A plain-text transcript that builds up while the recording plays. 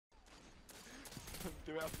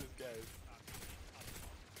do after this game?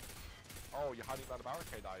 Oh, you're hiding by the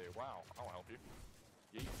barricade, are you? Wow, I'll help you.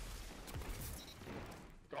 Yeet.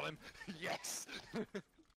 Got him! Yes!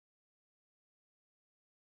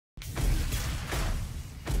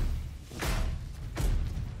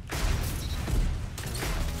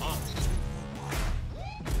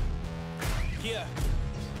 Yeah.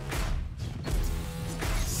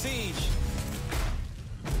 Siege.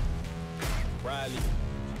 Riley.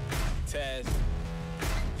 Taz.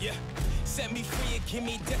 Yeah. Set me free and give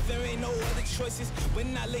me death, there ain't no other choices.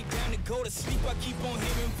 When I lay down to go to sleep, I keep on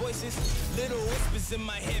hearing voices. Little whispers in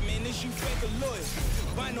my head, man, is you fake or loyal?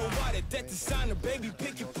 Find no water, that's the sign of baby,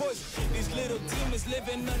 pick your poison. These little demons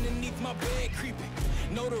living underneath my bed, creeping.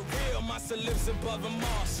 Know the real monster lives above them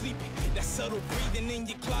all, sleeping. That subtle breathing in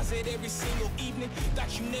your closet every single evening.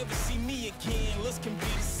 Thought you never see me again, looks can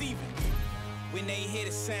be deceiving. When they hear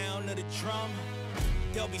the sound of the drum,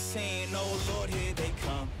 they'll be saying, oh Lord, here they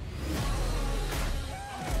come.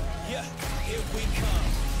 Yeah, here we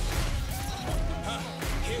come.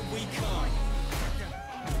 Here we come.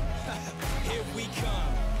 Here we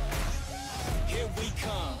come. Here we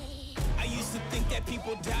come. I used to think that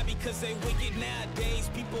people die because they wicked. Nowadays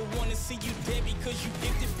people wanna see you dead because you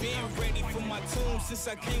gifted. Been ready for my tomb since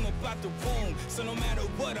I came up out the womb. So no matter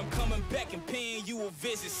what, I'm coming back and paying you a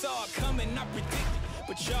visit. Saw it coming, I predicted,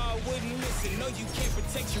 but y'all wouldn't listen. No, you can't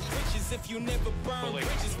protect your riches if you never burn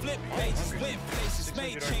bridges. Flip pages, flip places,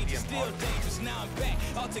 made changes, still dangerous. Now I'm back,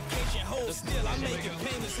 altercation holds still. I make it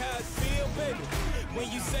painless how it feel, baby. When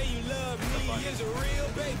you say you love me, is it real,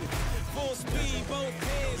 baby? Full speed, both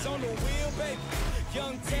hands on the wheel, baby.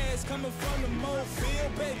 Young Taz coming from the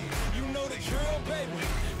mobile, baby. You know the drill, baby.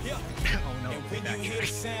 Yeah. And when you hear the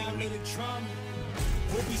sound of the drum,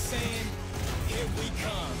 we'll be saying, here we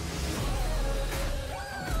come.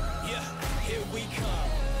 Yeah, here we come.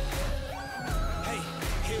 Hey,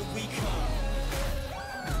 here we come.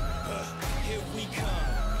 Here we come.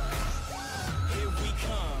 Here we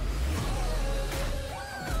come.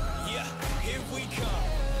 Yeah, here we come.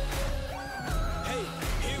 Hey,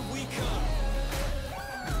 here we come.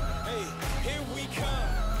 Hey, here we come.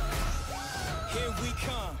 Here we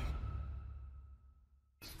come.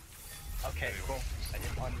 Okay, cool. I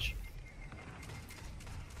did lunge.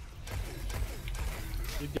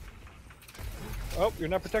 Oh, you're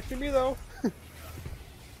not protecting me though.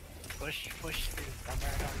 Push, dude. I'm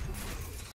right on.